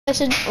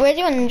So where do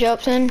you want to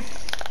drop in?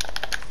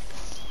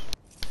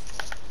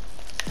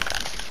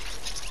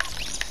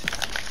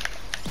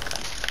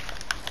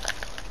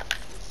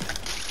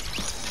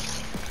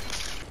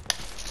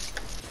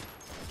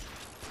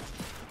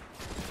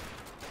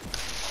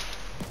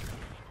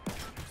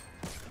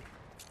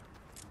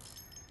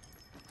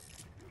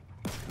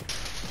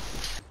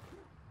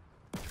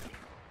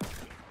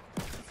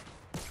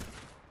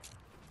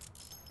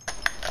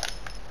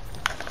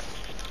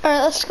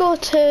 Alright, let's go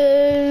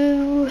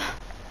to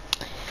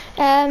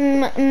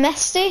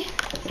Misty.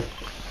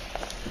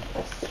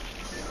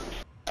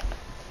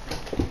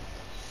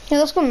 Yeah,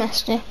 let's go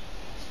Misty.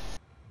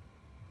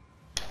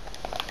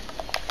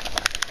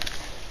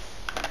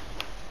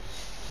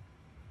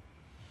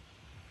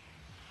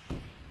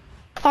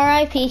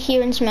 R.I.P.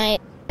 Kieran's mate.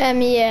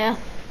 Yeah.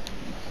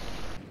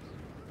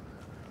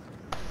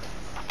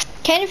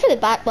 Kind of for the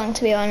back blank,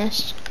 to be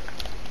honest.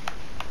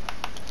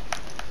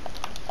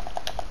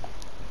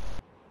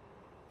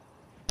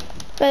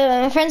 By the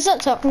way, my friend's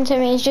not talking to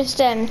me, he's just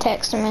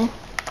texting me.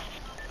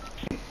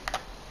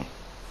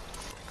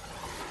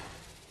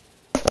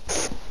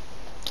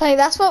 Like,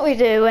 that's what we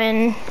do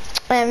when,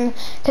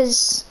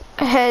 because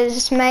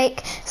his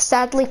mate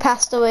sadly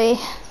passed away.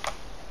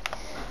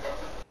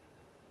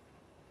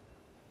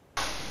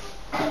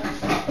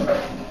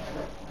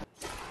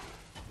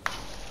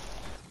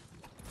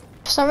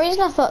 For some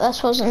reason I thought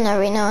this wasn't an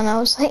arena and I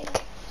was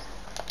like...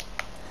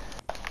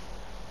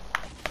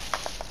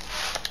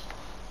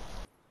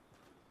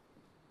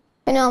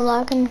 I know I'm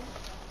lagging.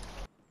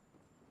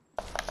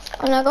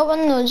 And I got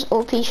one of those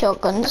OP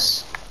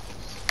shotguns.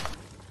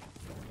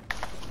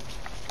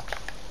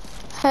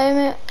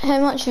 How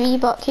much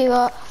V-Buck you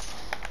got?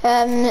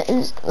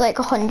 It's like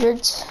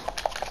 100.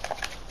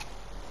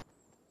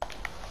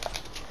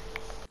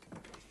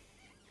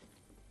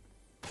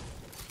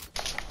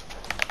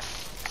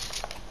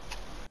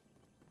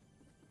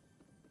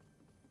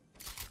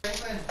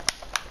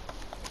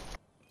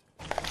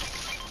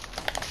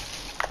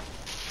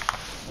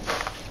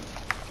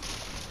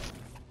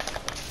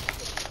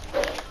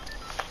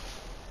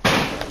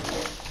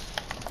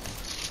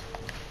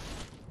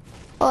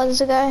 Oh,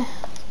 there's a guy.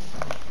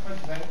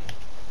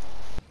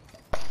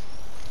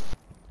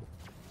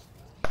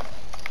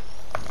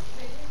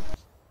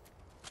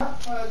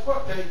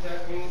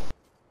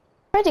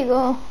 Where'd he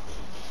go?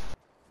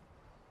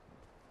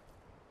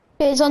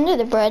 Yeah, he's under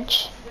the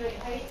bridge.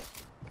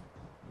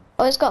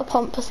 Oh, he's got a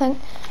pump, I think.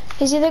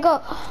 He's either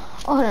got...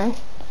 Oh, hold on.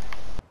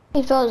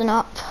 He's building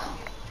up.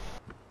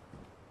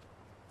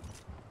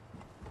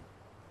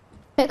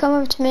 Hey, come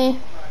over to me.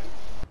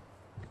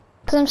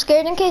 Because I'm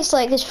scared in case,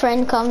 like, his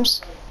friend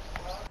comes.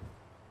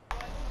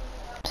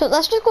 So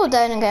let's just go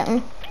down and get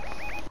him.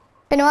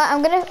 You know what,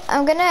 I'm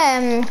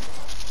gonna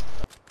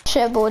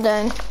shoot a bow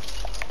down.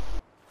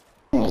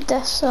 I need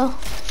this, so.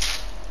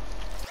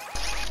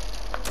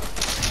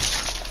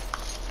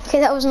 Okay,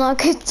 that was not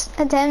a good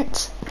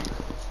attempt.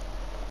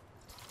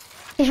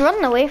 He's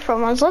running away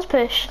from us, let's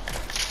push.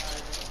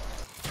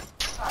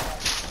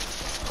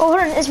 Oh, hold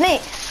on, it's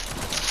mate.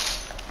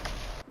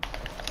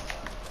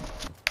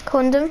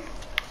 Condom.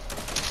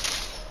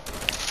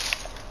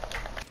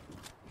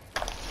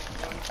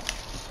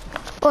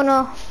 Oh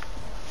no.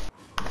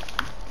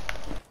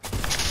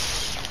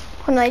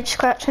 Oh no, he just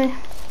scratched me.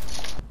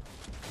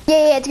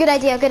 Yeah, it's a good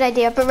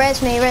idea, but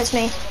res me.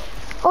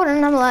 Oh no,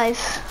 I'm alive.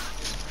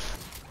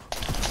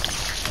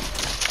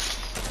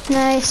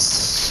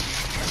 Nice.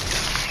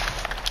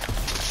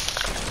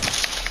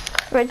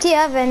 Right, do you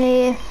have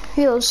any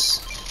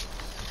heals?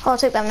 Oh, I'll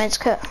take that meds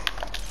kit.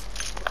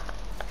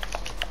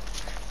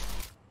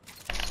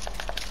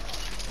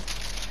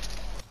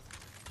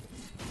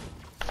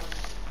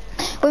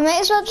 We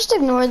might as well just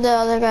ignore the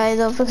other guy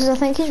though, because I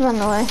think he's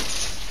running away.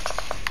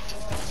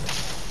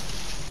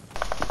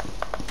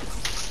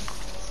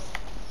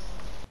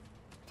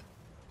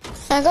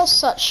 I got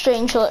such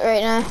strange loot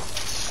right now.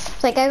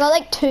 Like, I got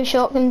like 2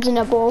 shotguns and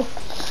a bow.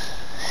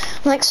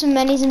 Like some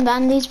minis and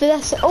bandies, but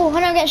that's it. Oh,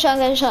 when I'm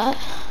getting shot. I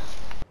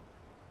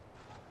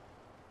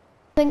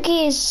think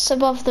he's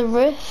above the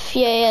roof.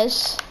 Yeah, he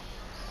is.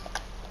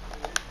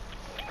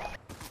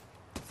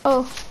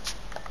 Oh.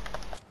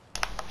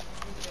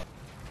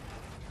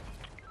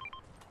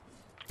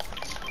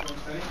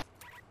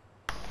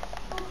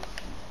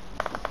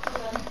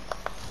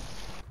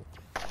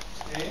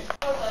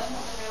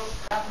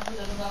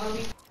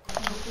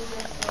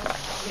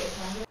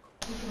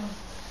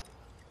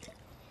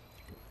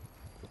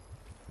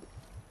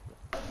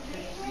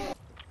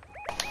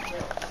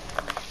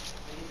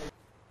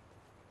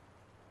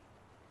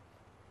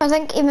 I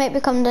think he might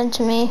be coming down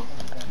to me.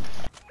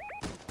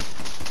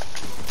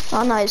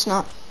 Oh no, he's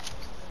not.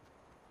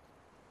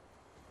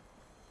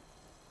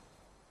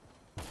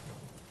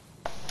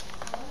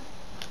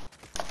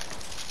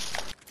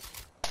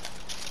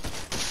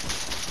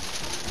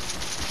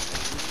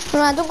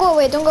 No, don't go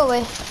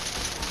away.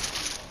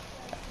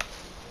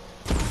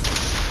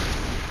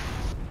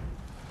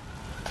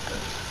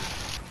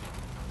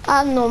 I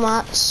have no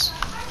mats.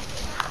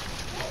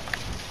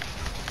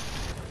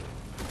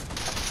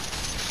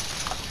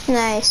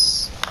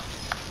 Nice.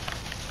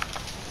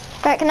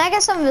 Right, can I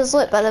get some of his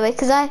loot, by the way?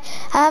 Because I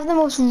have the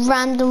most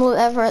random loot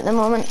ever at the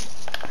moment.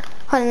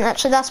 Hold on,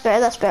 actually, that's better,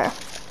 that's better.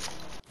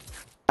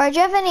 Alright, do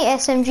you have any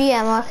SMG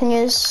ammo I can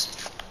use?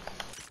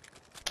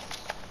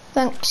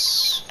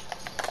 Thanks.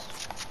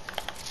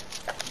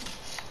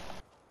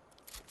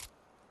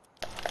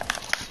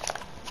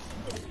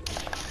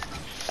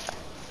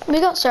 We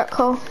got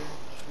circle.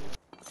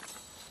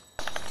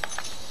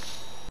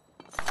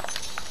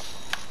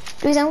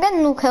 Because I'm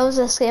getting no kills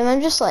this game.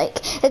 I'm just like,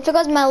 it's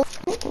because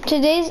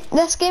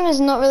this game has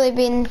not really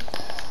been,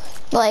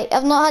 like,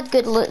 I've not had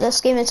good loot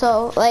this game at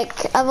all.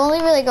 Like, I've only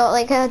really got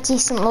like a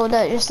decent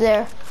loadout just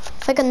there.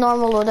 Like a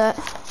normal loadout.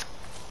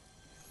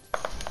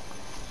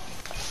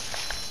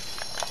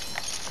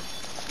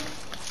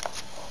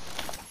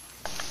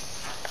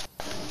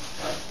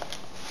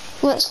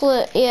 Let's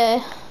loot,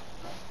 yeah.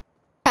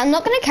 I'm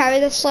not gonna carry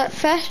this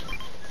slurpfish.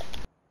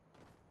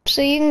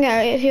 So you can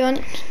carry it if you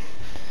want.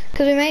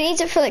 Because we might need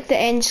it for like the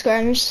end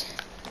scrims.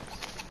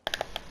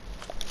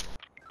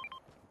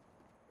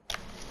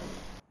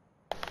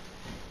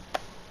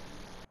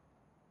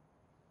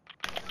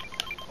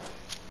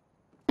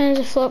 There's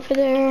a float for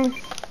there.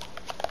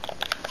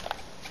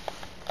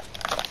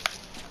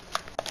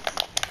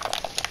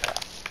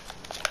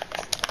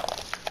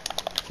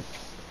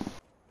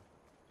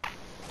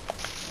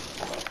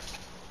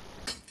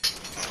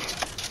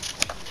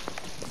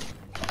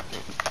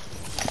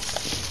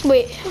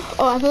 Wait,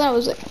 oh, I thought that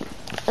was like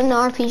an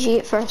RPG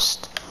at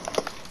first.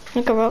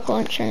 Like a rocket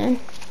launcher then.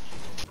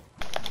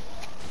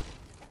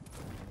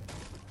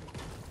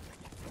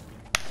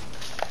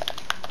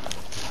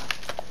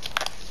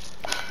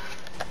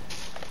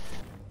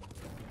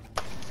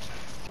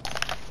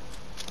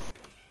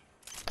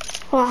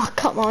 Oh,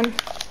 come on.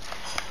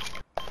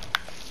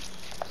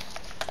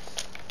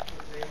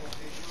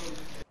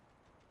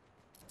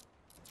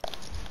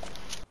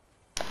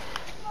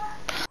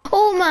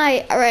 Oh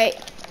my, alright.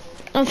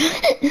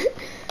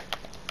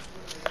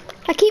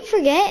 I keep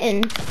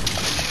forgetting.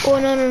 Oh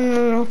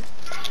no.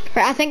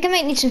 Right, I think I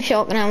might need some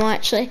shotgun ammo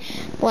actually.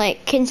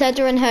 Like,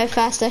 considering how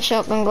fast this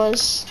shotgun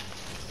goes.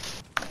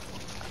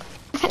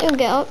 I can't even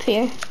get up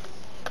here.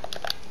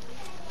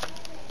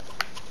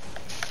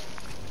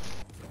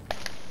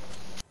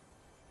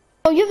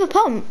 Oh, you have a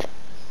pump?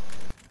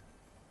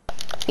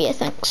 Yeah,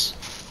 thanks.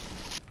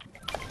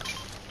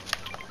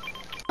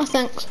 Oh,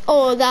 thanks.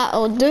 Oh,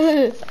 that'll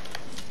do.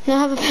 Now I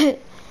have about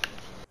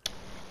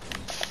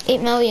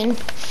 8 million.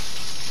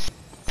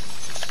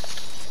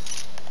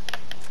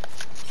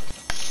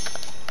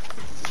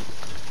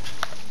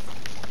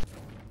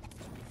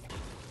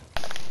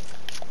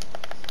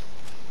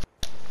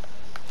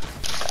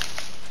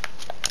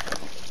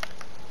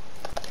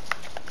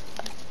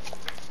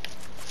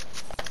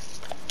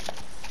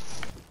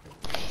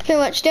 Here,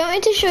 watch. Do you want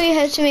me to show you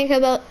how to make a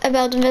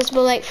build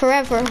invisible like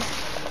forever?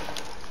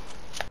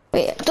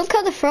 Wait, don't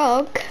kill the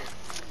frog.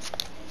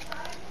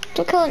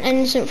 Don't kill an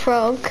innocent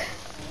frog.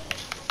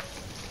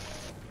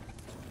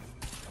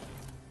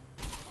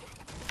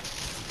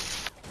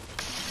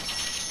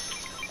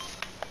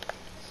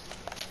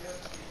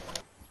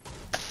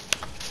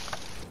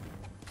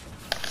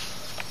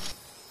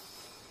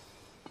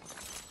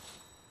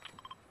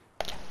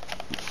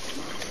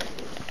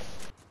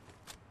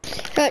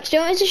 Right, do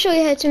you want me to show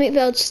you how to make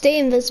builds stay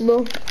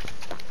invisible?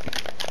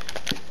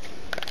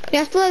 You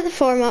have to let the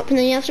form up and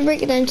then you have to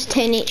break it down to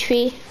 10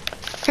 HP.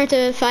 Or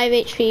to 5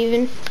 HP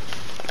even.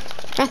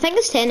 I think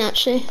it's 10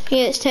 actually.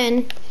 Yeah, it's 10.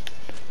 You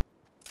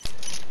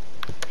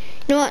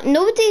know what?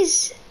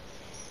 Nobody's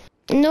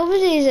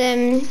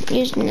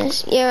using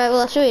this. Yeah, right, well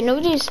I'll show you.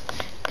 Nobody's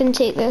gonna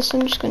take this.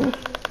 I'm just gonna.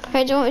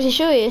 Right, do you want me to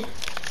show you?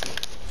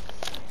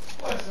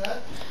 What's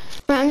that?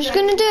 Right, I'm just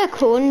gonna do a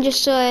clone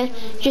just so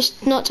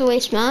just not to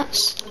waste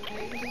mats.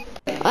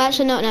 Oh,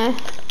 actually not now.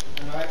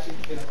 I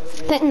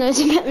think there's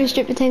a bit of a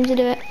stupid time to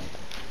do it.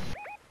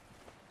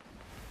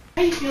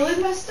 How you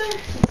feeling, mister?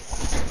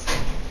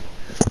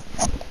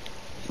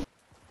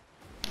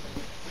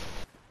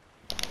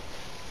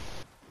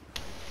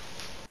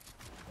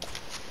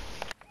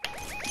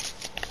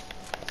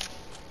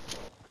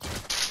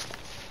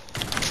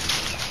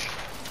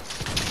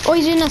 Oh,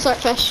 he's doing a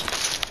swordfish.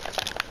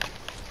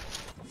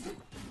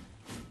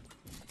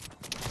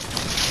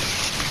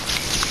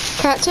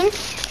 Cracked him.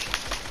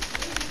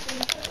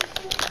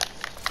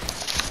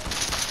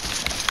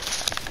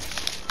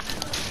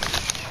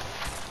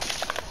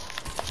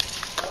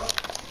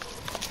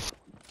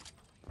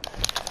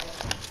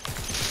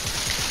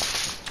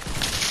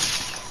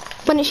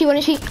 One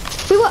HP.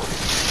 Wait, what?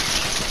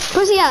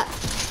 Where's he at?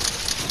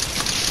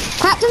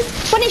 Cracked him.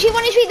 1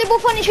 HP. They're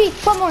both 1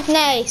 HP. One more.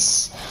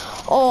 Nice.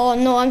 Oh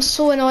no, I'm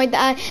so annoyed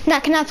that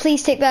can I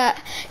please take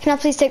that? Can I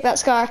please take that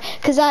scar?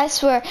 Because I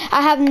swear,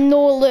 I have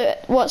no loot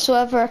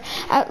whatsoever.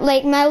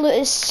 Like, my loot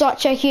is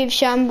such a huge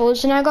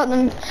shambles, and I got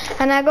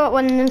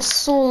one of them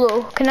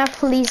solo. Can I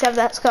please have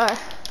that scar?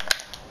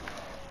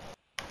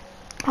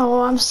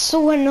 Oh, I'm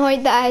so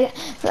annoyed that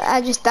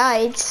I just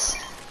died.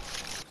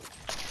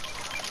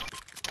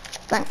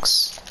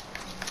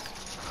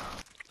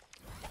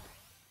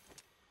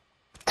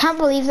 can't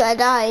believe that I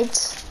died.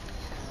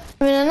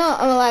 I mean, I know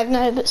I'm alive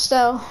now, but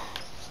still.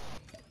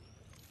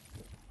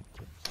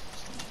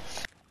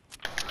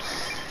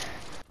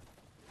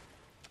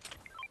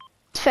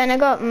 It's fine, I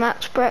got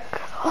max brick.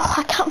 Oh,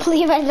 I can't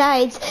believe I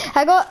died.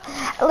 I got,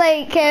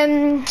 like,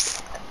 I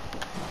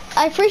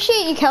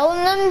appreciate you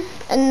killing them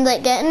and,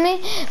 like, getting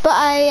me, but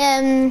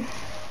I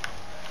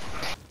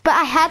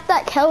had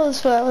that kill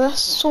as well. That's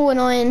so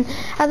annoying.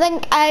 I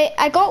think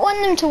I got one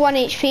of them to 1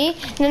 HP,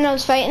 and then I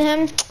was fighting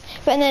him,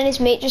 but then his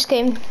mate just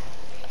came.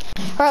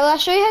 Alright, well, I'll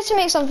show you how to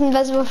make something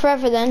invisible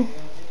forever then.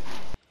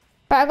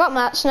 Right, I got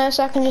mats now,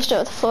 so I can just do it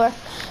with the floor.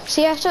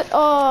 So you have to,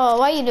 oh,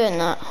 why are you doing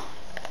that?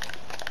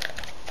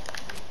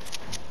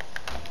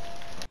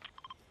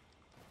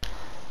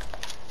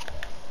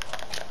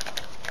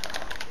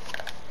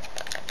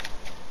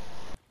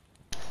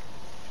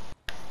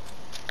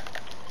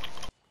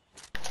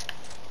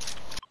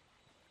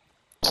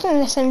 It's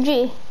an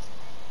SMG.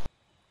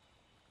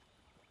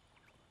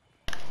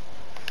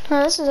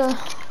 Oh, this is a...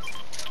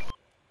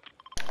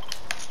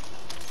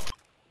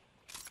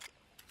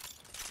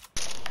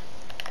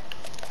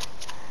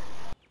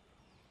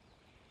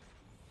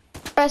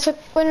 Right, so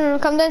no,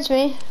 come down to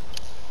me.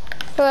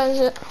 Where is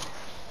it?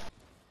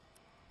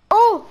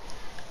 Oh!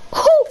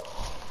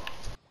 Oh!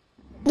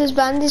 There's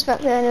bandies back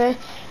there anyway.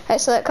 Right,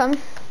 so let come.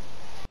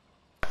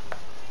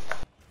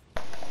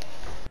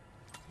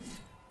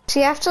 So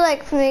you have to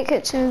like make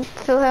it to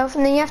full health,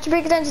 and then you have to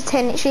break it down to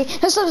 10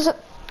 HP. No, stop.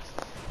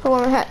 For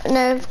one more hit.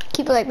 No,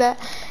 keep it like that.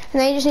 And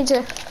then you just need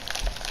to...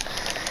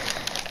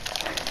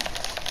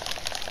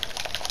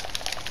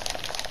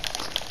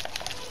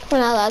 We're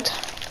not allowed.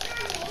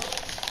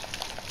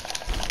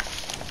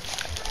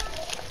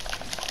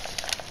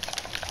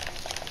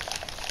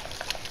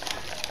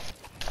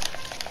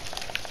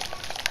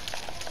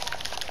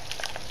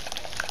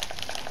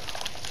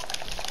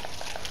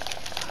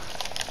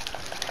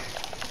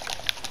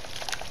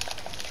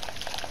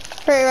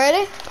 Are you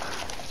ready?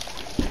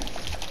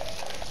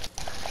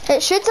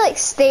 It should like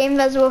stay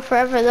invisible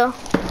forever though.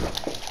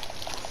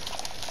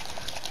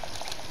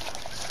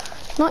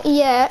 Not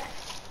yet.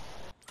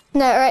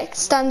 No, right,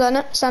 stand on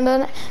it,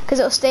 because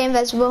it'll stay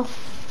invisible.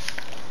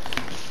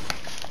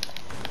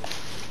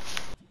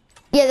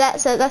 Yeah,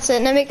 that's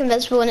it. Now make it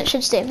invisible and it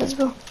should stay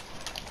invisible.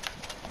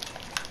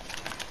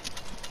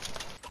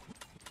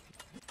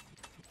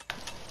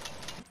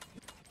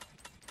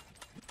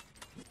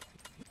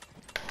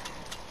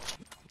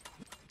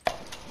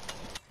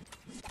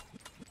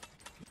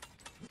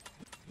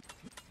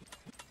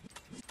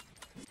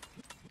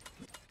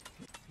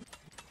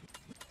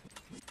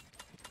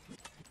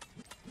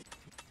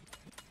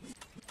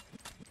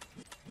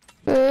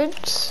 Good.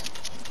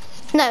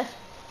 No.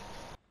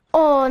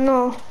 Oh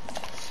no.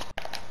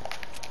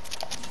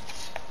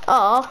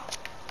 Oh.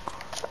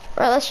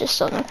 Right, let's just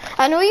stop now.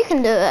 I know you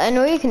can do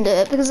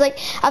it. Because like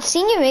I've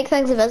seen you make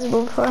things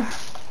invisible before.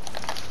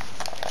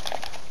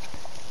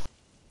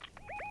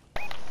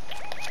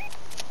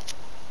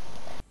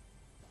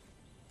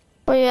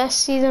 Oh yeah, I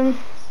see them.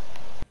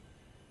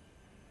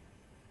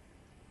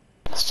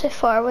 That's too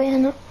far away,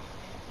 isn't it?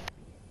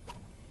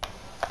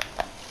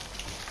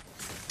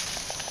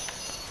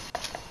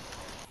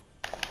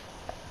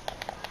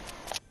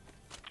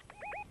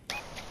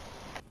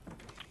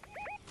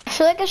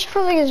 I feel like I should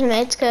probably use a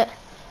med kit.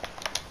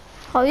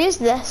 I'll use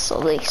this at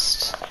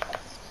least.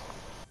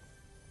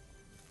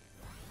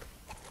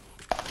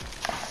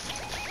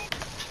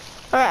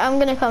 Alright, I'm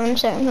gonna come in a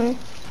second.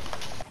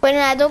 Wait,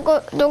 no,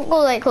 don't go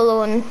like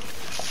alone.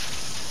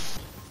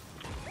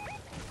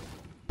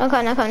 I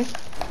can't.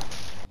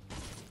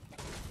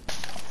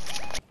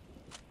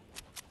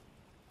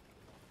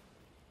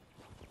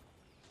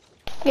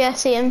 Yeah, I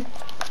see him.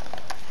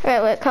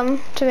 Right, wait, come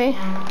to me.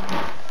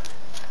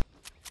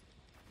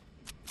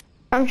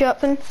 I'm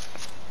dropping.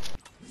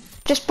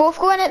 Just both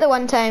go in at the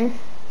one time.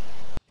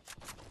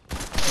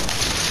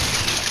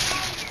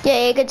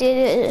 Yeah, good.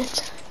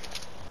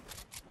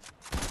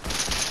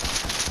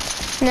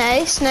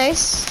 Nice.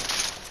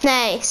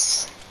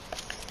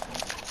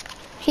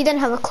 He didn't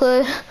have a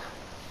clue.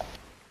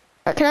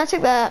 Right, can I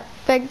take that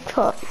big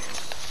pot?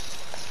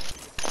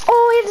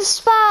 Oh, he had a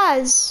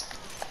spaz.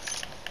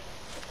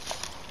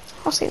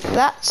 I'll see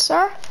that,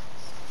 sir.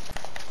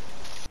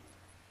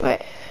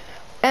 Wait.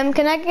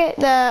 Can I get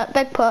the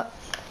big pot?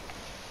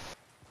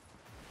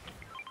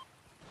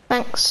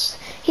 Thanks.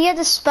 He had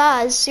a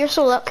spaz. You're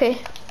so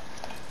lucky.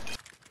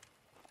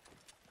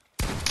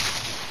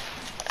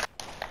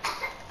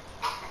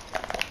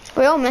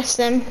 We all missed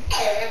him.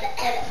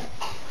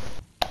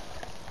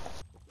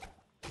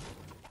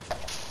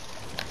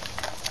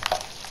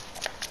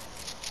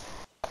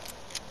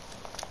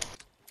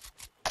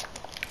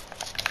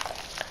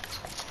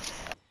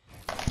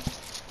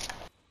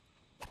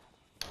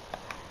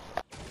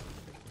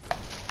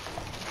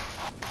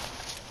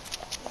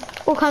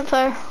 Oh,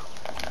 campfire.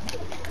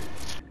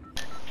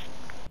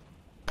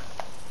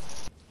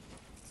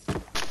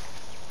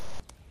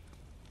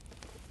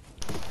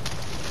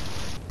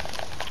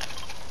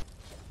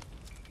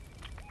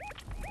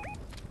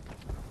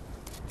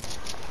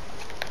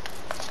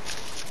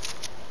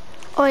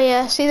 Oh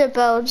yeah, see their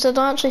builds. I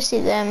don't actually see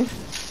them.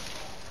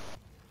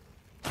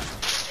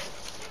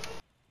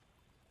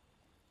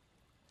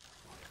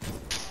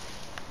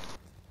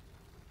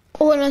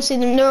 Oh, and I see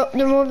them.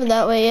 They're over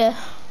that way, yeah.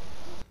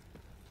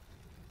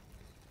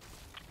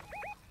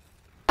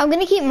 I'm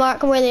gonna keep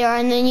marking where they are,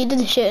 and then you do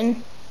the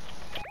shooting.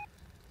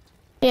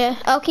 Yeah,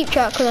 I'll keep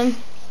track of them.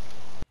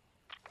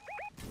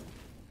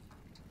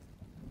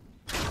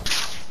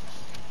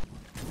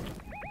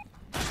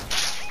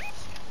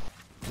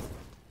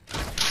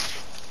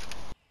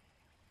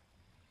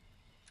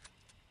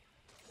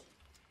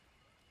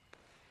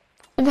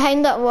 They're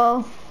behind that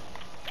wall.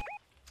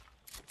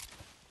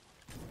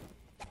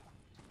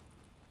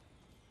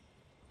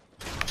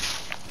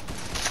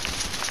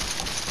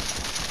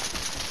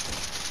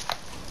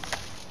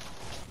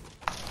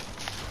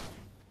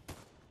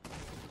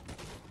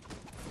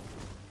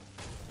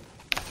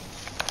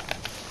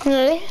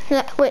 Really?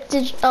 No, wait,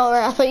 did you, oh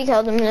right, I thought you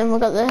killed them and then we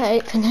got the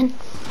hype and then,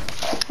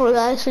 oh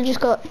guys, we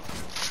just got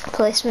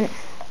placement.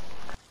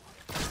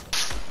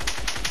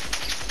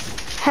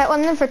 Hit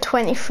one of them for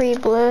 23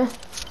 blue.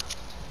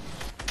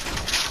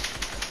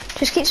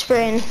 Just keep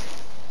spraying.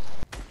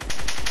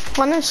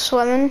 One is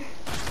swimming.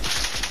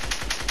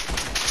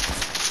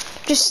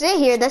 Just stay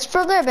here, that's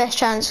probably our best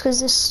chance because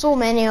there's so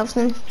many of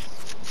them.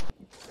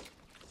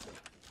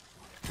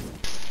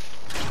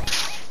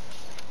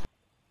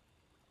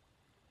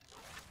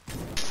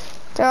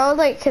 They're all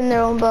like in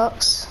their own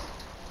box.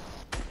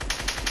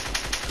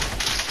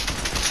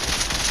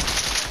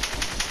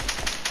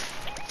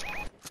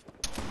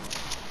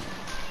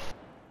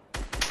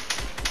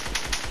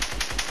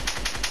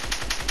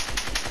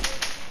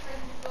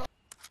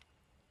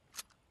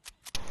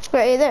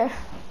 Where are you there?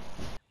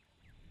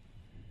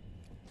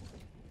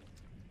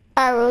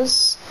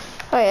 Arrows.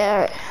 Oh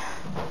yeah, right.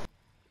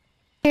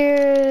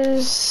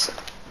 Here's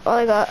all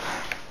I got.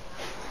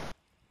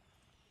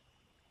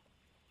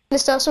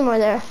 There's still some more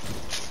there.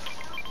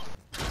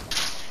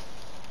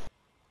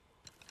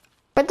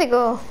 Where'd they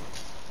go?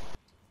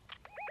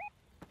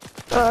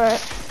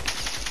 Alright.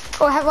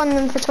 Oh, I have one of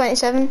them for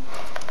 27.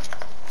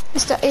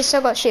 He's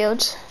still got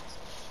shields.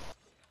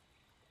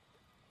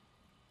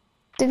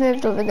 They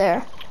moved over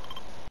there.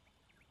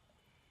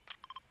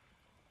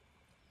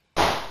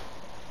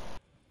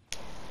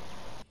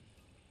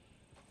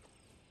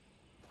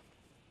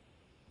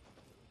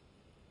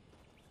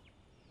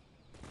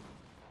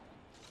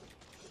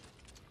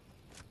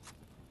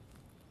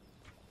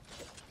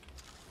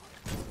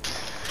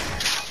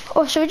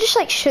 Oh, should we just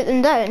like shoot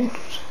them down?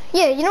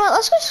 Yeah, you know what?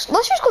 Let's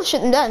just go shoot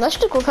them down. Let's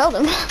just go kill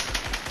them. No,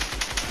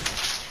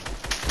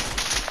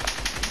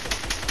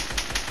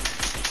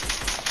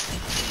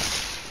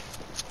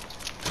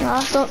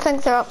 I don't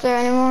think they're up there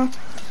anymore.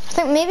 I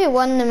think maybe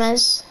one of them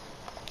is.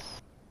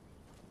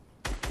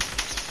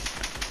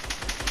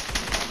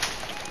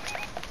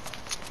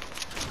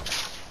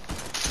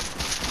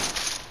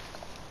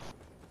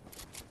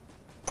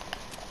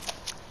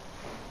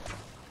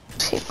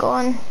 Let's keep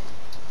going.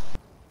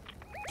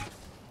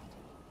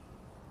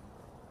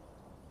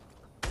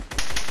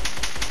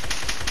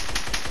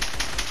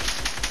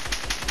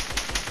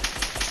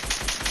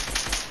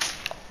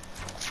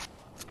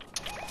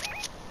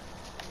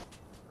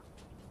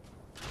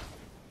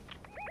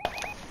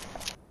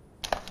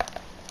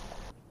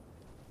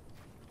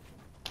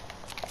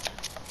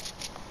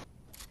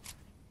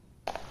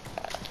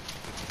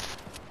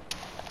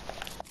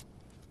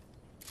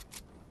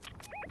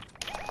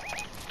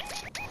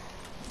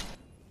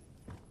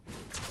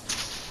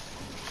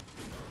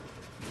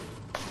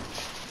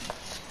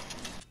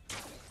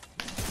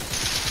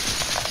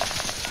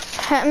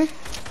 Hit him.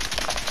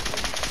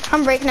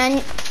 I'm breaking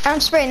in. I'm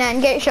spraying in.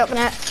 Get your shot in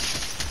it.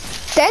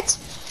 Dead?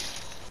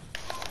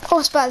 Oh,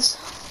 spaz.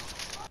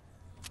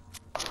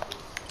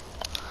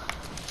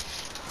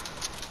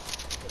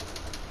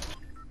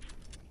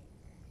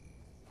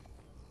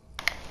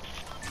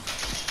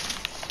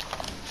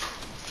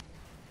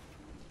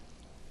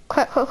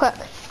 Quick, quick, quick.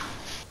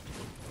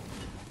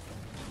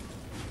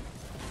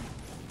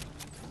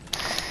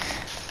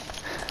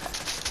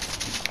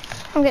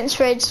 I'm getting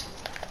sprayed.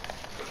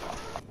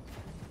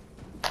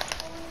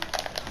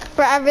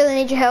 Right, I really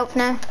need your help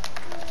now.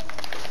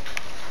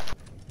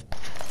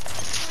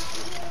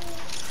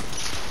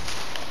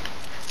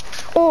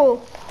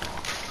 Oh,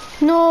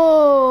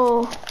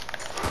 no.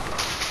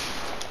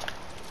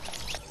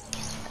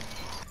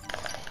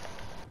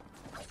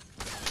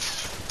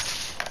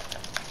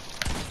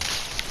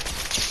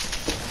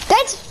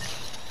 Dead.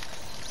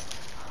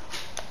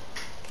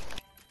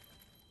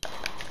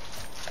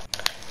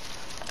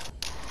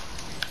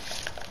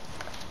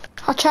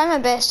 I'll try my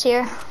best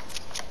here.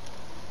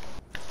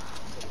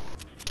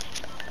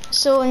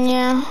 So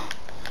yeah,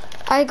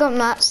 I got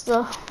mats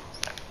though.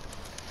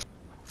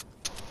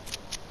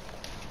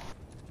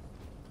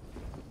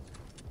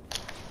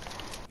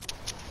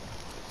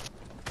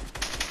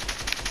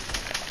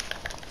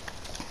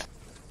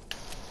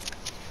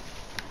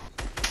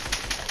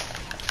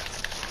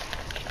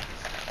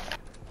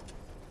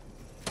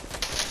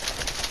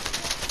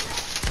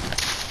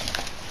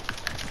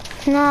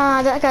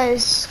 Nah, that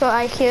guy's got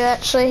IQ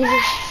actually. He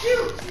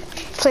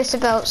just placed a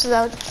belt so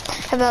that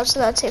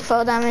would take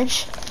fall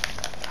damage.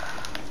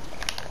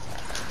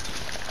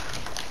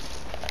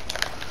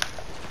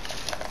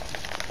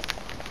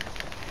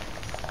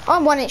 Oh,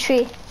 I'm 1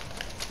 HP.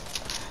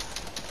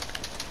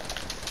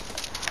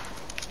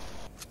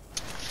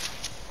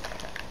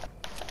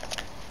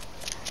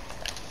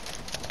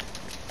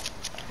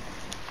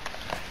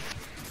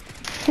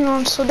 No,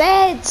 I'm so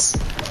dead.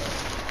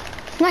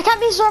 And I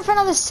can't be stored for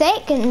another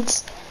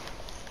second.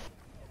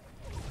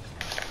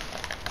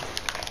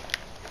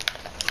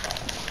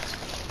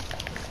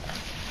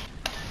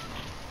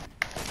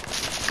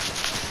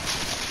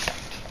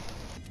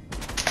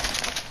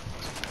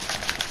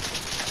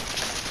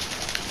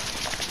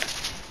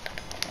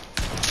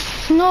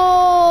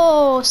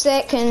 No,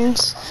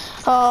 second.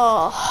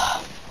 Oh.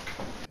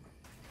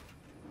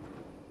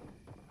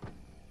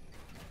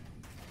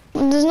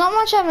 There's not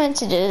much I meant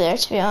to do there,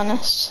 to be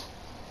honest.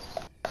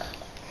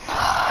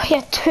 He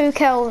had 2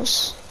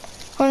 kills.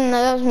 Oh no,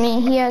 that was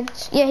me. He had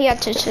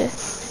 2.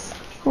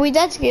 We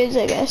did good,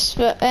 I guess,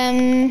 but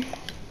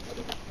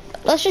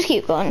let's just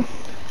keep going.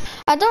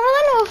 I don't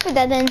really know if we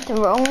did anything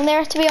wrong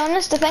there, to be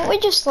honest. I think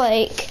the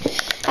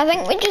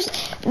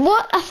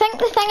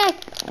thing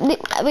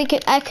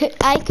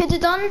I could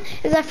have done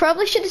is I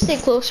probably should have stayed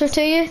closer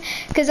to you,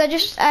 because I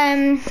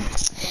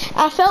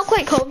felt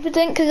quite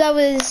confident because I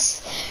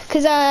was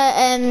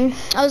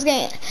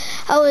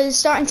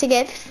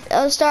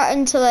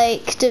starting to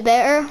like do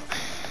better.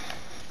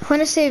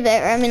 When I say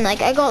better, I mean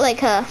like I got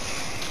like a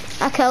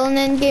kill in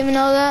the end game and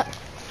all that,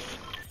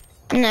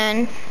 and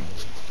then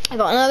I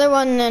got another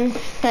one, and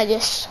then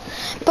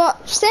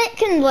but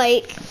second,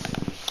 like,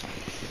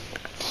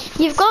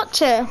 you've got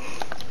to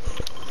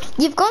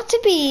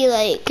be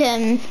like,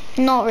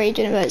 not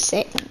raging about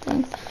second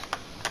then.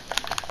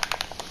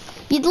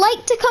 You'd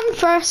like to come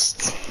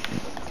first,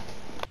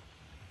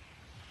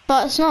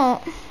 but it's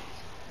not.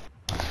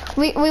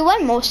 We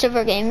win most of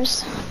our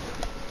games.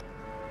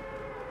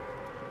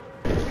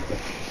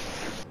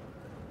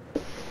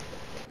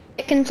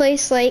 Second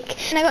place,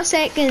 like, and I got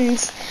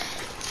second.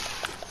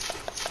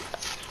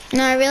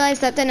 No, I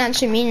realised that didn't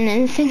actually mean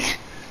anything.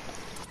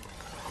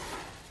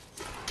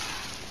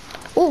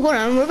 Oh, hold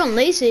on, we're going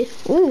lazy.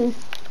 Ooh.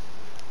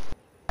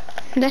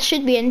 That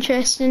should be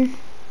interesting.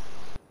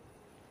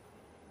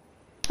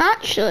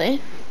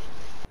 Actually,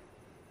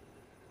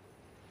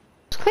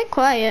 it's quite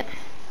quiet.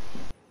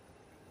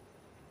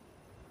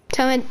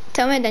 Tell me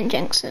I didn't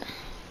jinx it.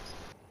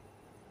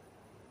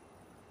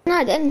 No,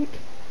 I didn't.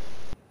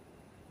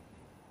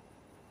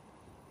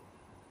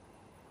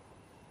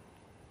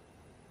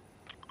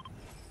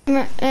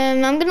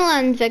 I'm gonna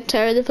land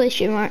Victor, the place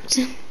you marked.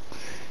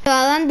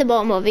 I'll land the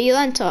bottom of it, you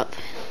land top.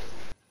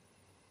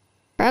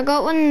 I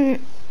got one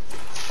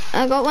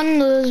of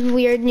those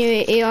weird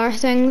new AR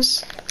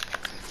things.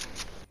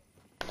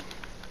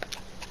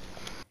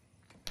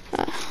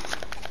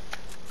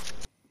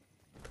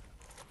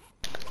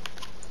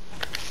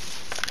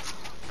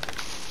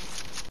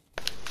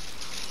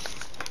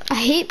 I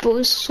hate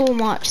bows so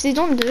much, they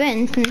don't do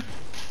anything.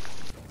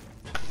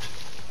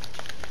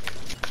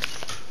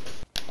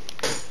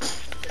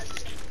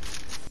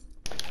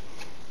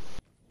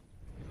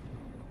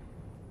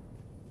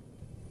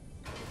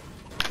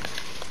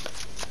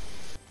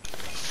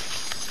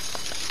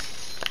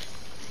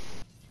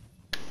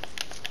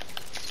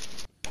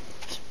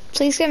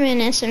 Please give me an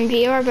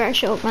SMG or a better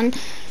shotgun.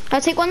 I'll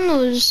take one of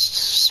those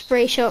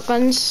spray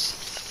shotguns.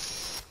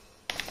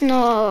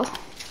 No.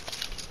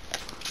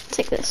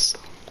 Take this.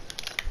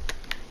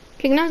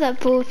 You can have that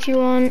bow if you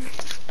want.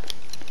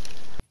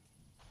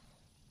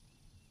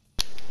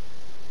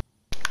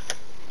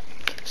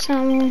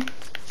 Some.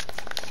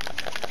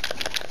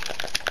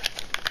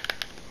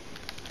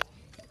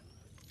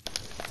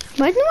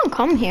 Why did no one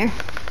come here?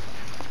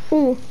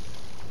 Ooh.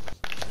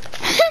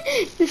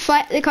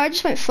 The car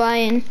just went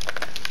flying.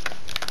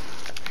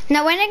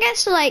 Now when it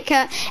gets to like,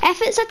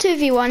 if it's a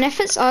 2v1, if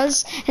it's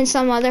us and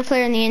some other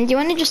player in the end, do you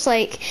want to just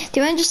like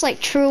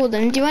troll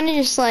them? Do you want to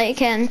just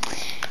like,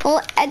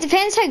 well, it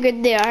depends how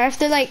good they are. If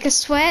they're like a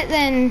sweat,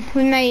 then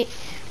we might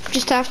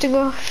just have to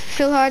go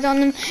full hard on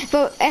them.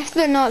 But if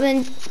they're not,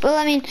 then, well,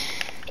 I mean,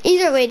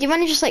 either way, do you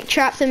want to just like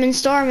trap them in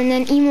storm and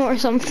then emote or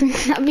something?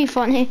 That'd be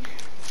funny.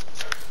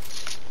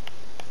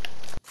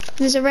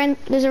 There's a red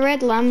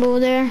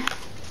Lambo there.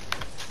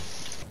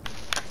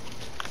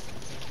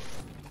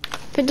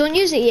 But don't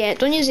use it yet.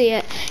 Don't use it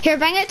yet. Here,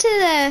 bring it to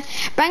the.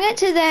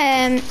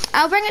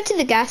 I'll bring it to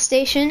the gas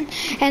station,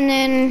 and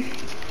then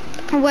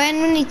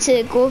when we need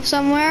to go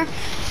somewhere,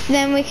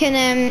 then we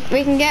can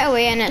get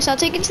away in it. So I'll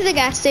take it to the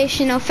gas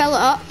station. I'll fill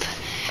it up,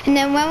 and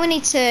then when we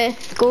need to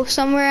go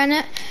somewhere in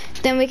it,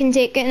 then we can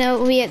take it and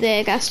it'll be at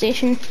the gas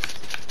station.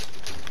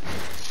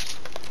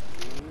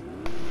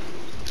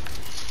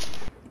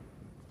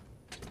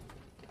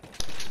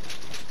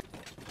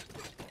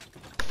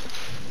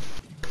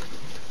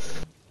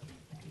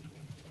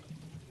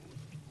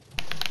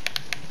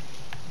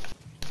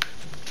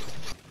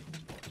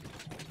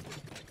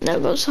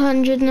 That goes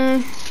 100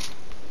 now.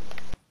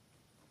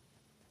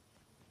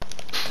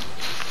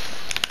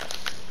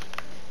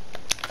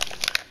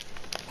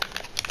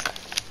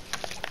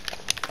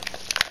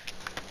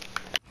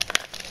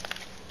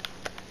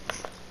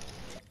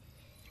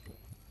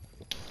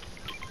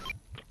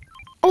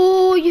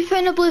 you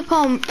found a blue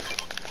pump.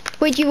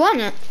 Wait, do you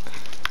want it?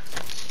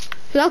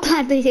 'Cause I'll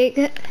gladly take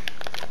it.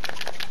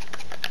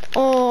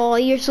 Oh,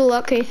 you're so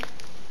lucky.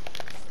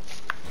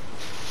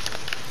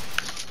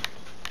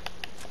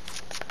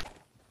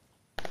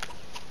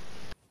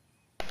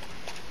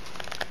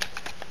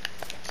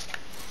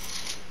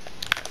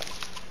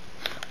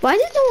 Why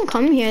did no one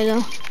come here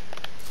though?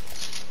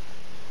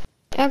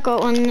 I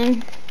got one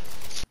then.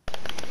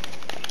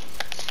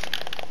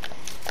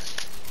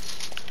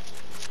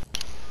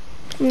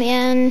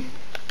 Man.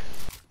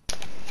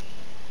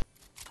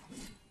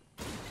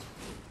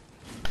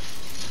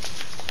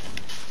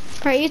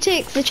 Right, you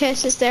take the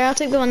chest that's there, I'll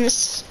take the one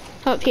that's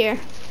up here.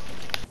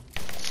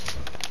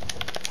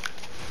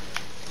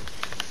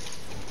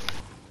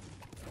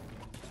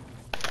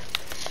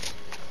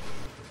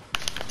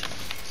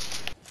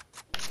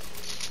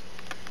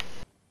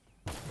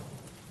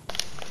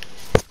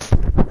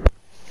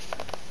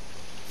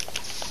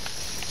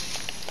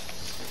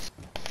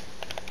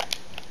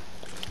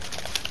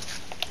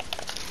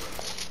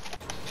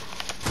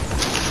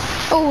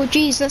 Oh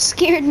jeez, that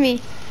scared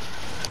me.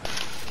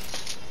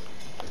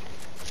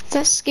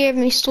 That scared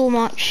me so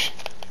much.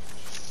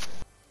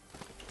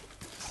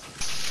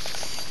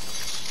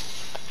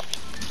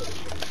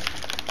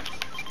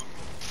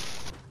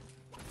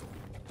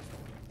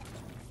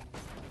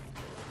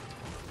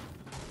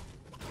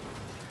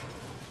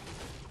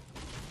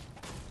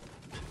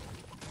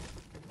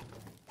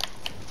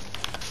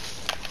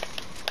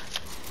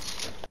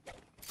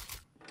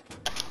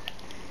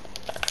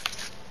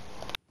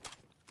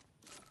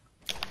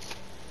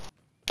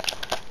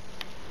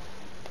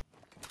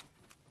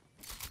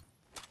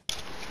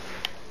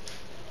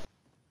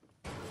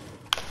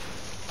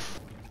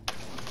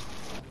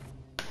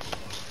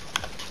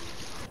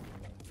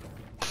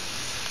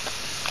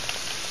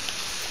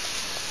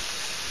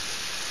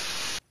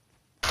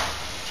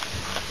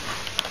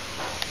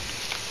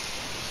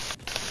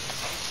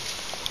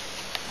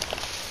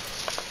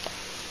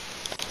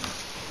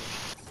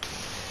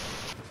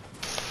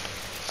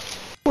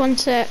 One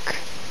sec.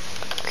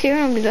 Okay,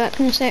 I'll be back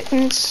in a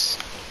second.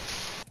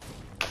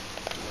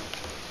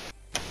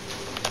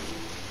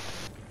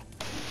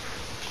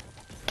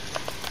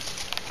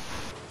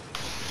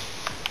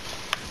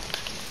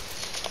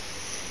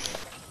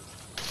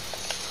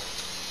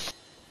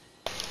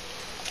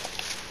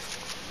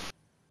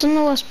 Don't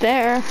know what's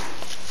better.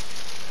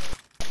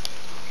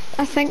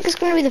 I think it's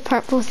gonna be the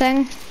purple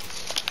thing.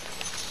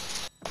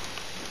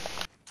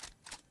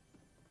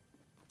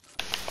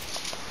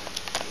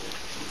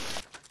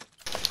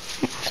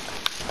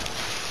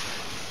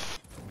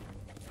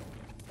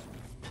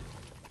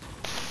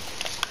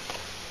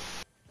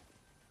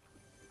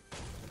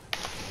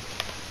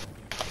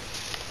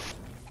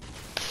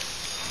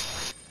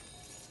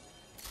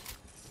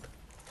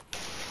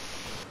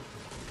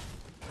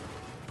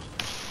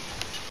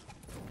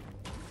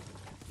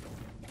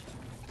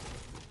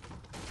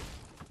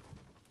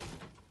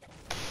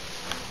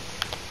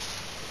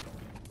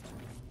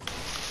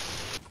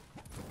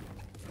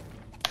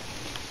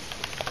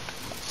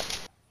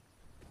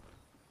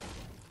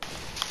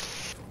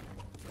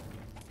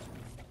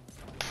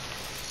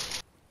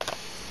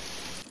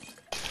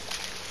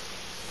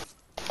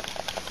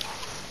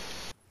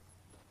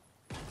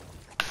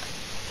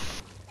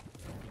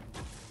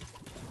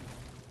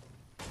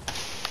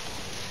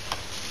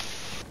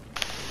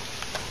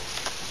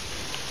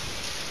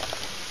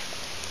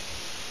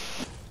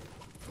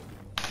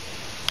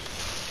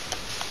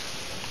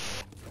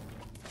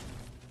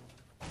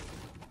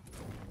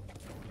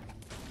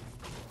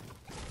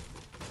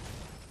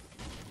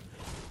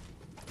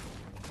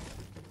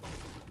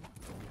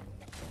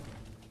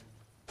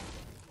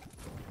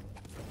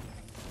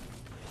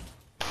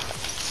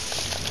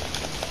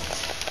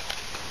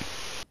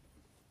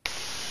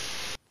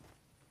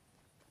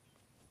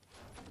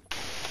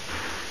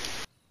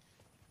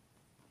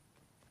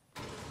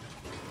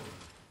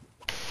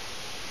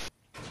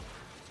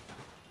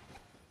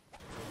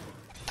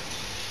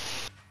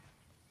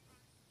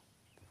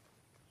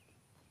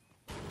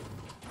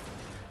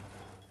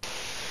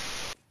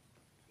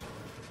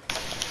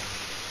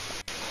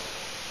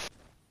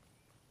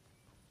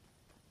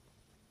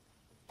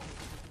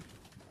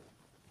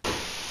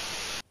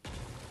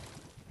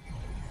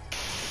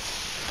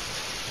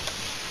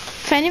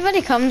 If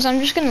anybody comes, I'm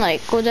just gonna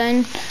like go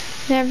down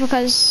there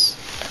because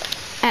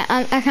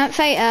I can't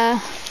fight a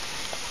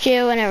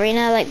jail and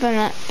arena like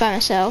by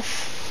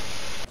myself.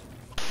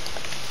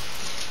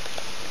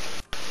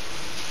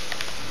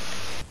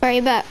 Are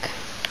you back?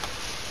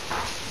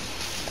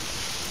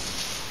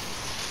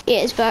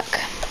 Yeah, it's back.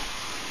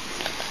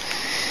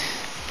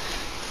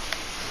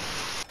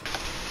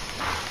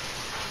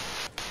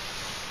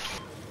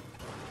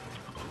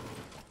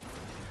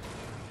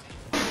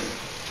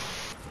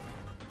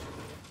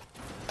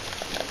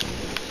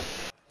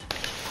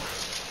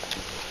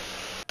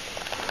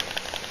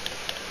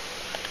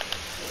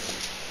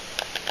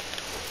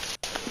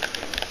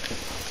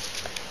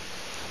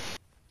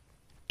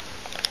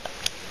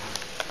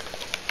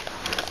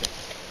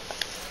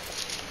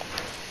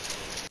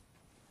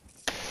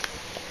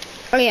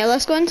 Oh yeah,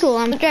 let's go into the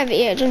lamp. Don't drive it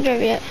yet, don't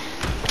drive it yet.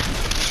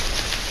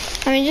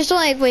 I mean, just don't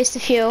like waste the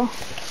fuel.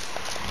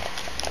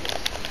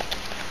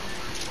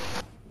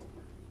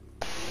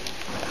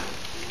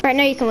 Right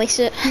now you can waste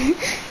it.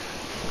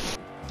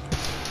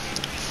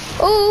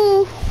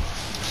 Oh!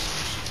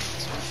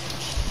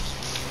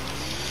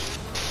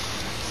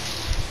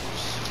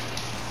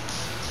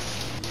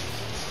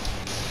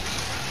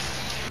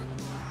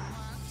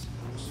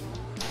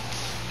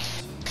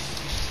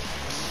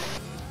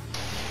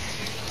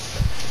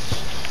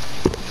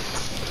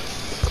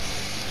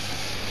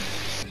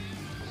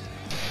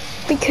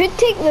 We could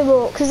take the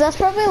boat, because that's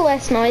probably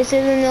less noisy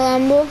than the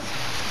Lambo.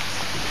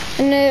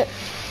 And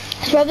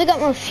it's probably got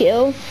more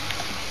fuel.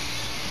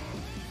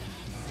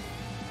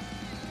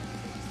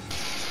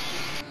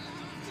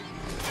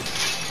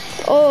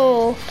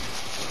 Oh.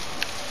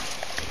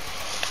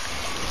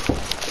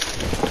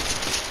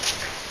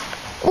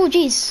 Oh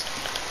jeez.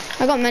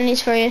 I got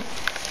minis for you.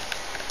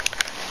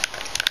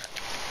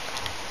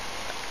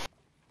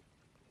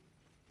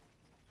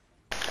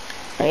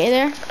 Are you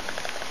there?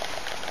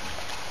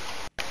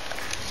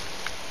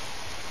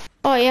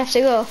 Oh, you have to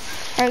go.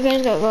 Alright,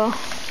 Green's gotta go.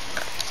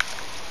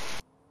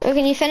 Or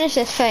can you finish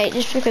this fight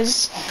just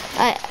because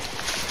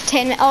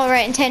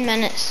in 10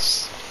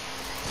 minutes.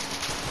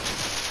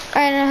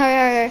 Alright, no,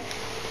 hurry.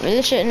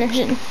 They're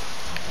shooting.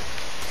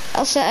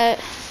 I'll set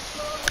it.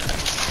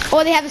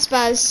 Oh, they have a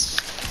spaz.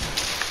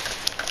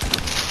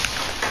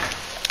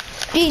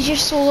 Jeez, you're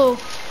so low.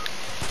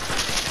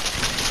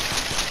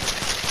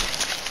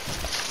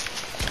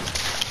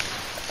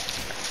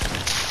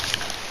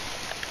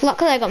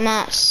 Luckily I got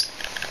mats.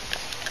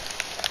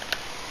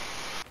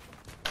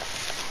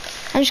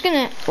 I'm just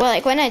gonna, well,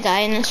 like when I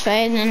die in this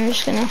fight, then I'm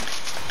just gonna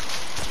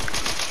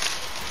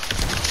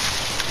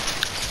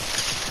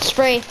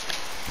spray.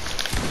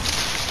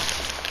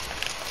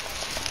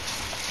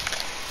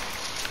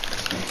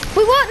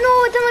 Wait, what?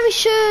 No, it didn't let me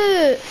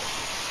shoot.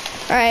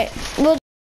 Alright, well,